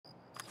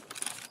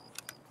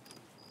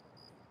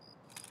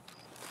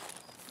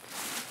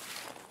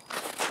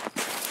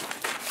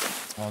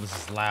Oh, this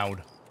is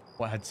loud.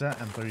 What headset?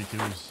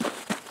 M32s.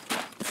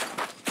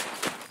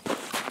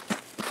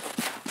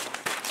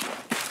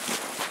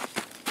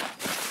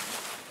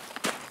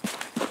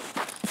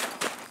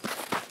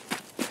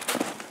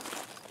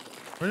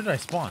 Where did I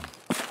spawn?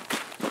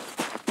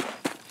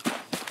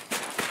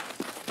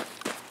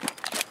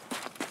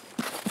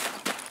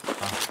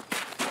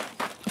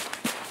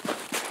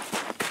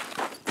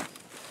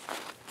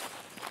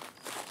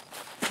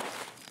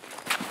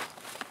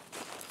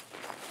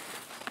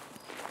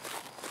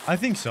 I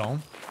think so.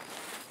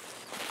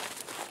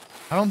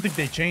 I don't think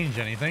they changed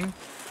anything.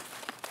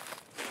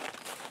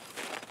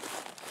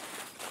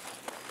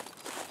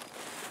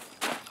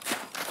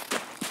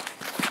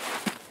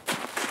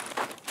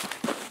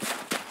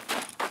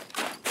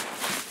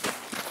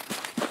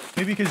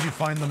 Maybe because you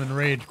find them in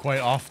raid quite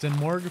often,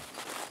 Morg.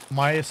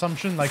 My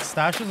assumption, like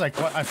stashes,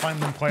 I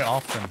find them quite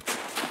often.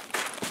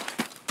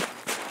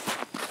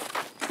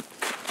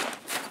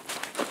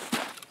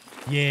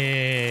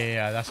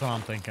 Yeah, that's what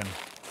I'm thinking.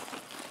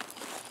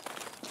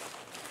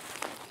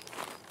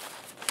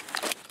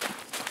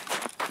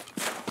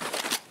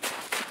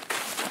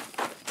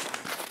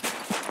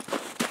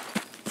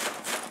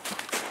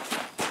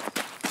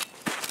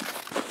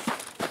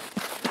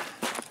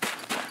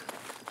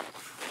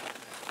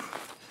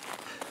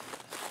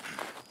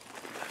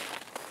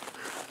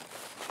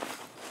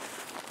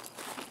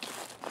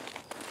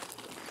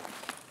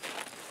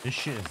 This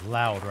shit is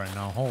loud right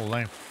now.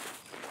 Holy.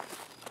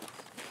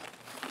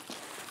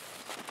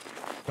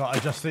 Got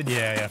adjusted?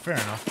 Yeah, fair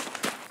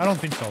enough. I don't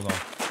think so,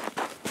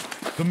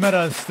 though. The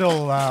meta is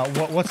still,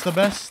 what's the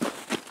best?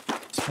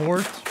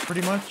 Sport,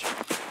 pretty much.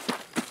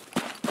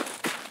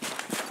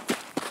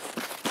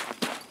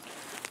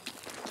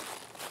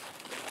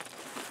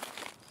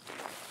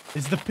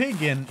 Is the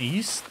pig in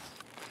East?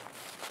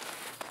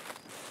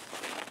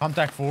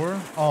 Contact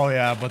 4? Oh,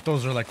 yeah, but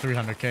those are like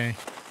 300k.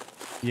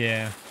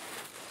 Yeah.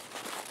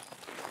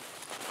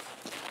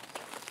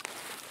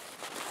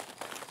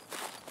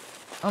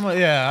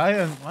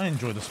 Yeah, I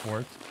enjoy the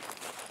sport.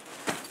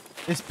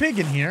 Is pig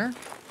in here?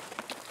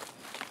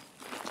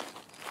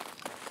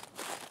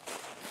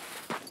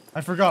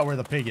 I forgot where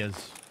the pig is.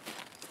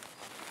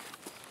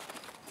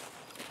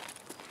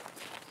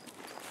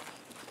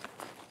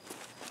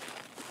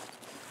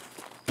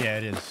 Yeah,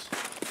 it is.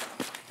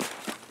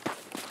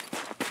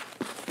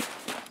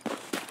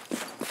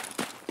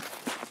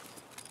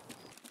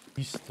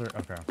 Easter,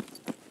 okay.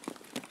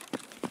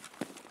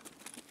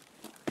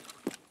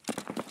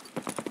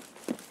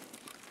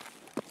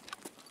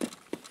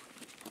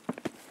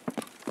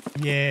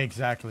 Yeah,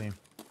 exactly.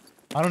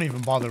 I don't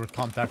even bother with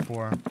Contact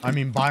 4. I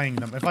mean, buying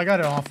them. If I got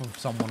it off of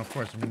someone, of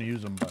course, I'm going to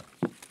use them, but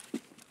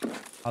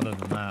other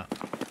than that.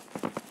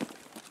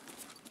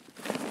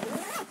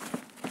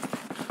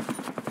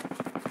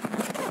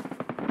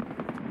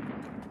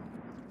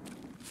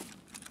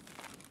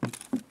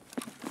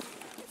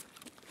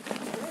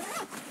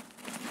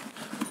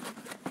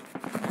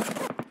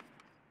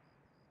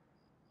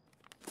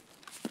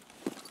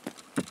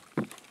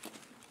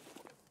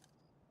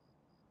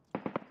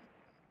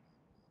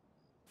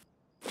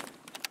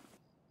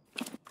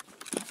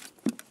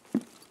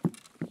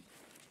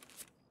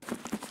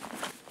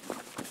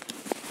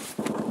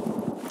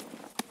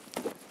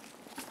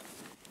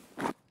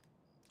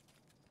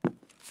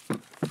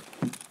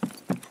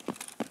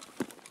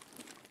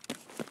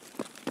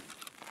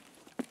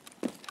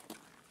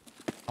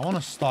 I want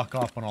to stock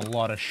up on a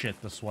lot of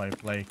shit this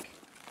wipe. Like,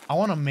 I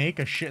want to make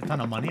a shit ton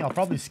of money. I'll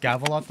probably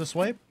scav a lot this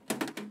wipe.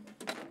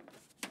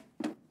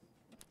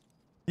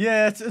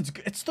 Yeah, it's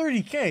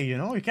 30k, you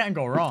know? You can't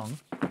go wrong.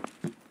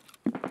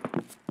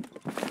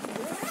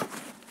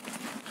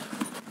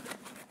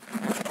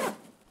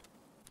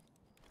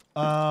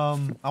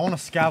 I want to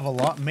scav a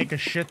lot, make a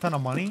shit ton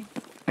of money,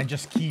 and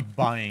just keep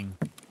buying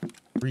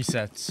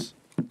resets.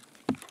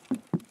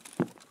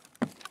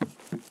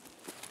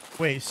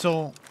 Wait,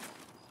 so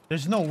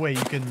there's no way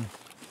you can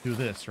do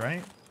this,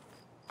 right?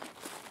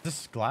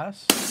 This is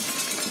glass?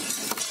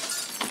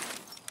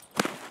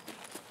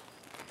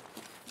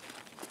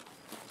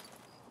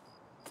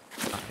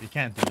 Nah, you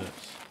can't do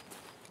this.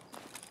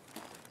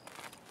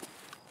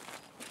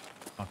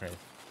 Okay.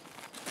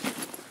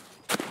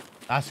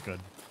 That's good.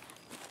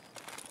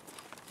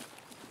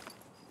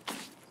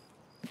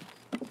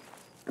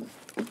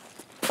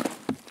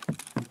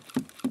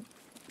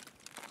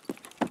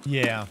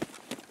 Yeah.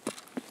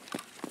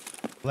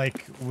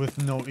 Like,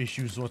 with no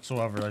issues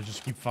whatsoever. I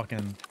just keep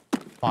fucking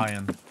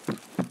buying.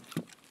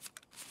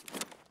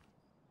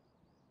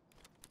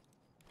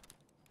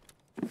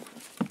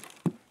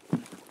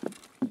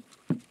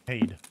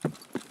 Paid.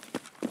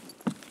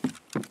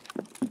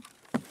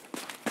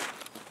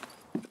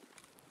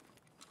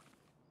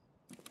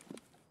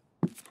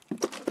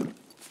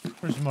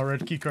 Where's my red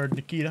keycard,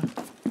 Nikita?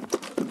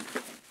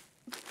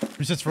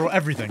 Resets for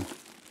everything.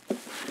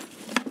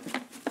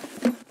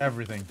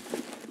 Everything.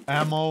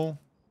 Ammo.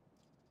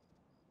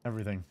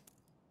 Everything.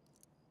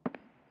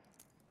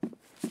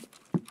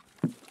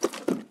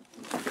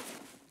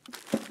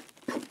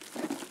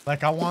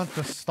 Like, I want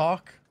the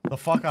stock the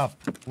fuck up.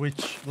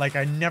 Which, like,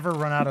 I never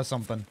run out of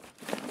something.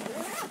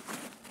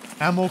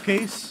 Ammo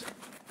case.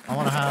 I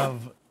want to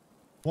have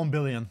 1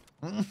 billion.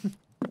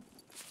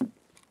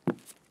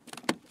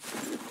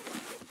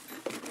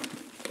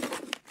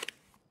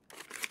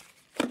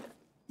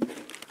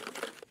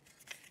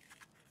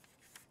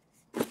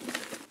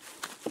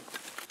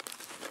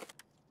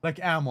 Like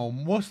ammo,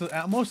 most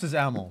is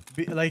ammo.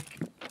 Like,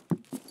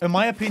 in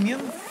my opinion,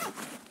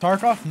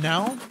 Tarkov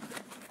now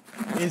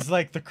is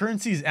like the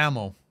currency is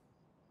ammo.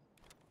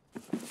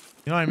 You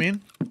know what I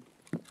mean?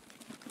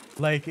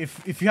 Like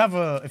if you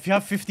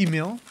have 50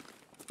 mil,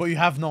 but you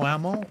have no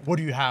ammo, what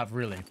do you have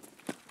really?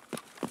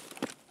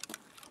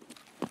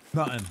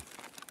 Nothing.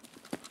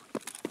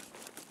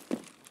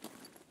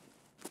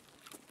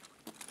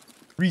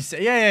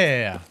 Reset.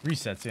 Yeah.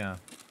 Resets. Yeah.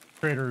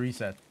 Trader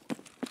reset.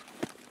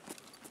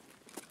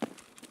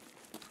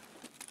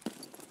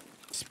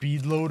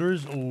 Speed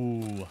loaders?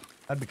 Ooh,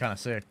 that'd be kind of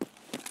sick.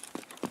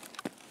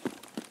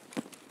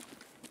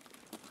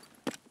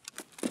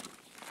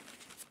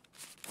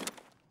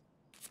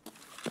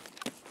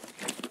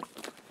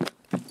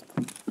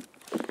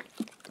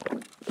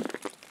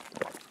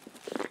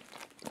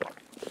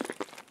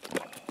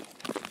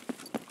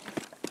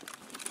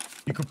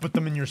 You could put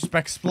them in your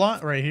spec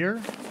slot right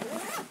here.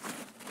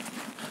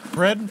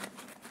 Bread.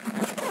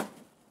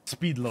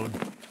 Speed load.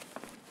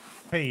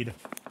 Paid.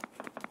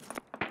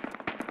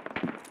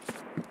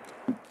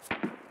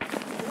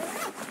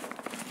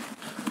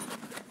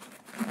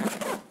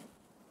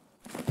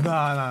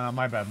 No,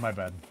 my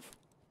bad.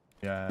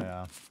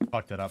 Yeah.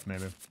 Fucked it up,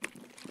 maybe.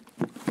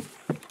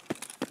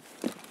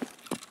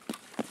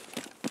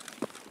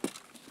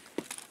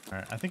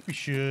 Alright, I think we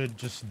should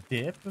just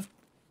dip.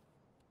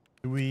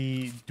 Do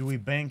we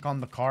bank on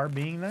the car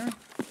being there?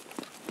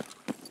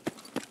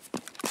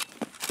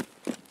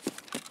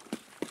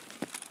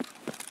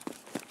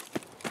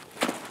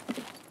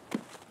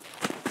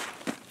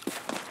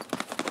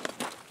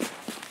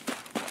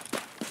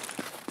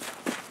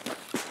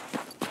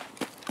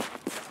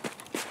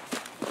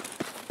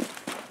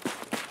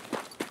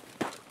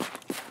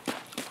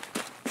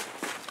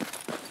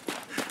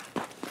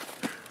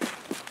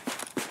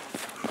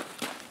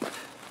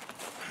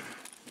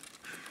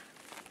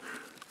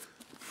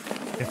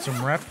 Get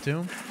some rep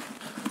too.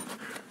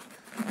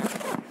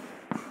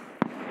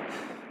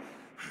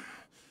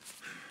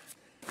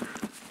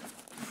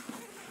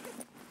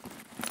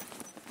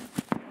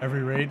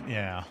 Every raid,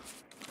 yeah.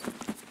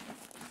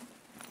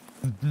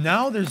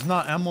 Now there's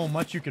not ammo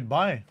much you could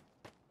buy.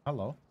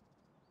 Hello.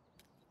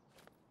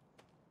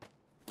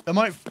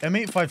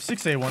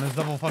 M856A1 is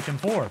level fucking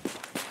 4.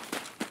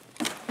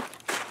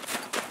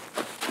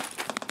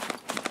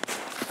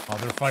 Oh,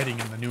 they're fighting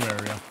in the new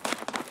area.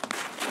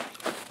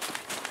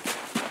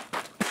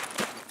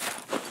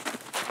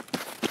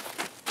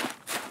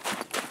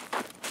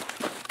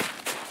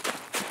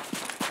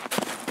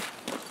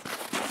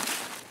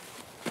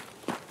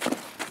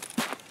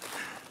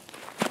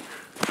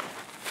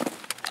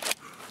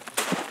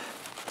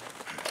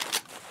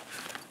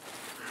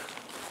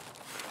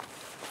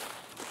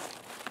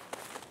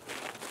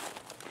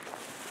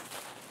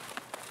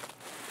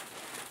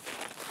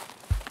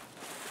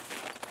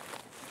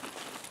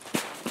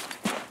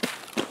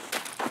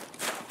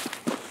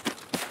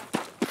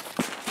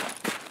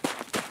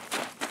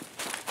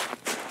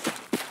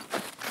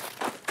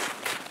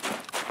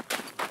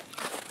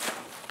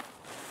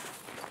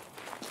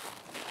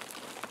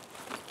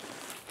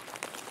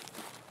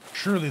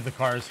 Surely the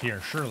car is here.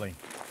 Surely.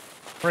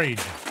 Rage.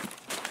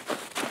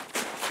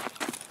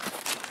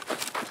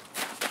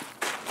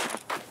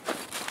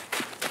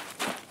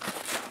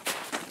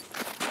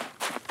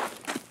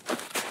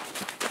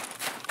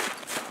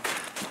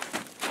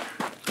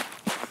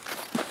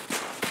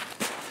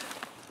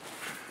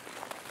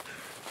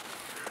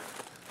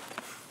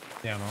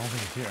 Yeah, I don't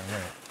think it's here.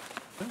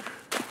 Right.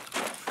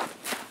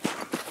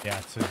 Yeah,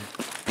 it's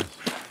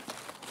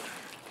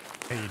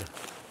paid.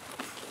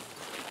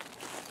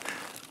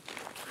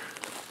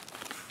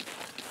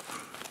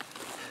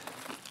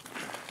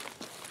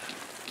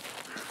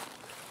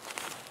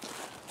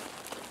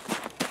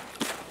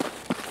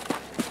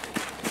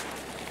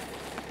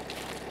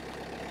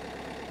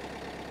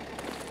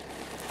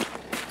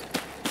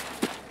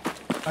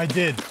 I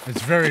did.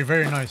 It's very,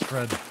 very nice,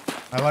 Fred.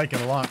 I like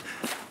it a lot.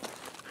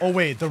 Oh,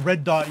 wait. The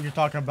red dot you're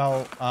talking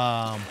about,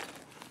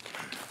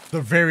 the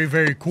very,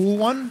 very cool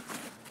one?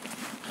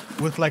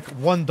 With, like,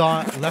 one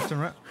dot left and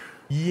right?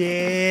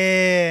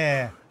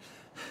 Yeah!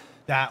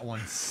 That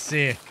one's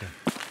sick.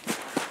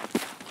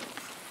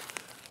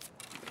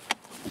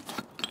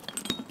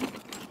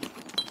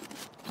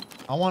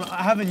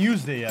 I haven't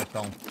used it yet,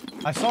 though.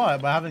 I saw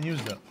it, but I haven't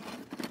used it.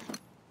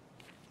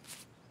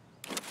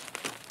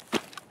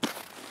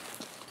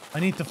 I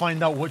need to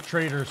find out what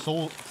trader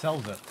sells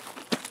it.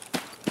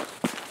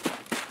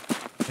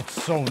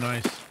 It's so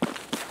nice.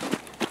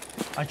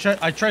 I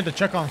tried to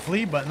check on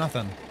Flea, but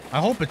nothing. I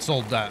hope it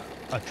sold at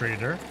a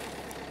trader.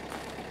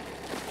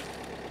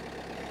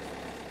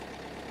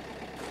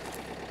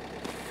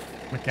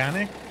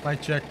 Mechanic? I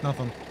checked,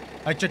 nothing.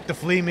 I checked the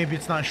flea, maybe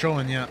it's not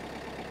showing yet.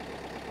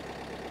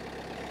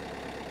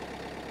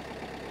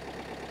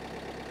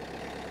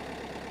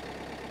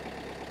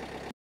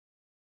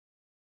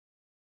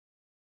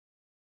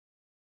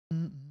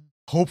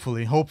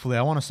 Hopefully,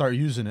 I want to start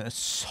using it. It's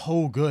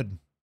so good.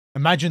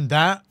 Imagine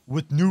that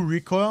with new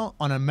recoil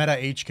on a meta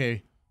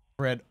HK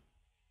thread.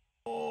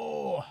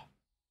 Oh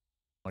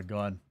my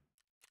god.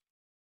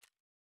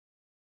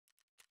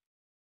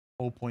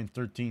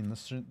 0.13.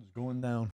 This shit is going down.